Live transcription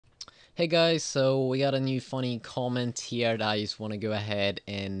Hey guys, so we got a new funny comment here that I just want to go ahead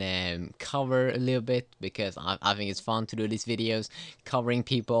and cover a little bit because I think it's fun to do these videos covering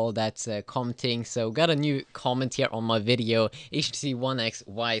people that's commenting. So got a new comment here on my video, HTC One X,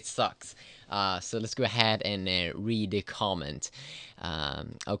 why it sucks. So let's go ahead and read the comment.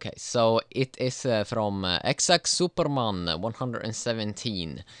 Okay, so it is from XX Superman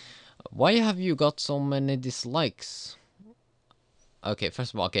 117. Why have you got so many dislikes? Okay,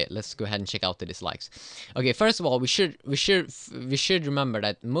 first of all, okay, let's go ahead and check out the dislikes. Okay, first of all, we should remember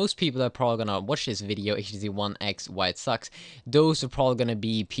that most people that are probably gonna watch this video, HTC One X, why it sucks, those are probably gonna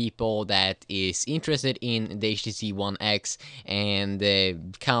be people that is interested in the HTC One X and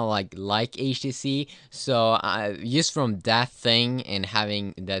kind of like HTC. So just from that thing and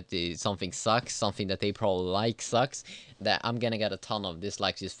having that something sucks, something that they probably like sucks, that I'm gonna get a ton of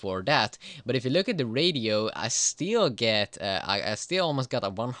dislikes just for that. But if you look at the radio, I still get I still almost got a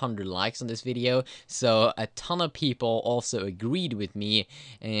 100 likes on this video, so a ton of people also agreed with me.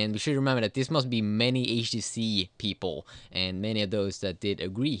 And we should remember that this must be many HTC people and many of those that did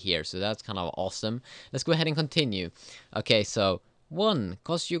agree here, so that's kind of awesome. Let's go ahead and continue. Okay, so one,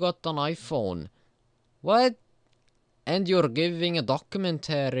 cause you got an iPhone. What? And you're giving a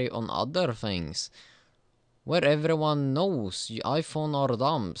documentary on other things where everyone knows iPhone are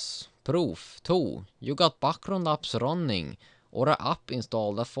dumps. Proof 2. You got background apps running or an app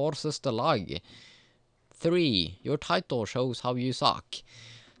installed that forces the lag. 3. Your title shows how you suck.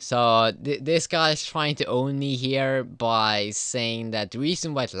 So this guy is trying to own me here by saying that the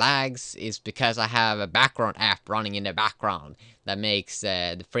reason why it lags is because I have a background app running in the background that makes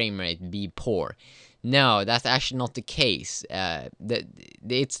the frame rate be poor. No, that's actually not the case.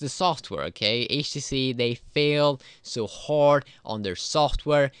 It's the software, okay? HTC, they fail so hard on their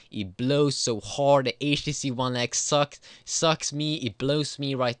software. It blows so hard. The HTC One X sucks me. It blows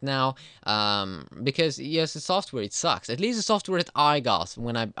me right now. Because yes, the software, it sucks. At least the software that I got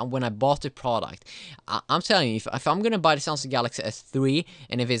when I bought the product. I'm telling you, if I'm gonna buy the Samsung Galaxy S3,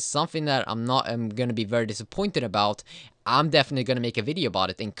 and if it's something that I'm gonna be very disappointed about, I'm definitely gonna make a video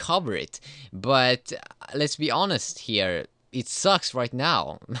about it and cover it. But let's be honest here, it sucks right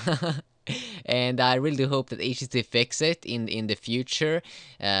now. And I really do hope that HTC fix it in the future,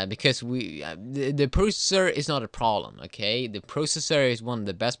 because the processor is not a problem. Okay, the processor is one of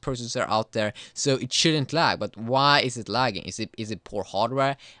the best processor out there, so it shouldn't lag. But why is it lagging? Is it poor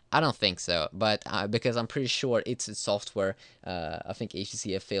hardware? I don't think so, but because I'm pretty sure it's a software. I think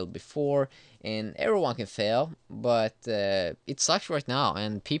HTC have failed before, and everyone can fail, but it sucks right now,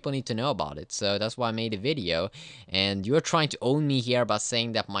 and people need to know about it. So that's why I made a video, and you're trying to own me here by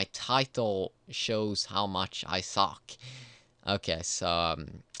saying that my title shows how much I suck. Okay, so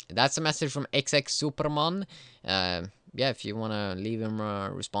that's a message from XX Superman. Yeah, if you want to leave him a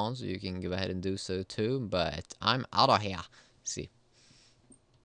response, you can go ahead and do so too, but I'm out of here. See.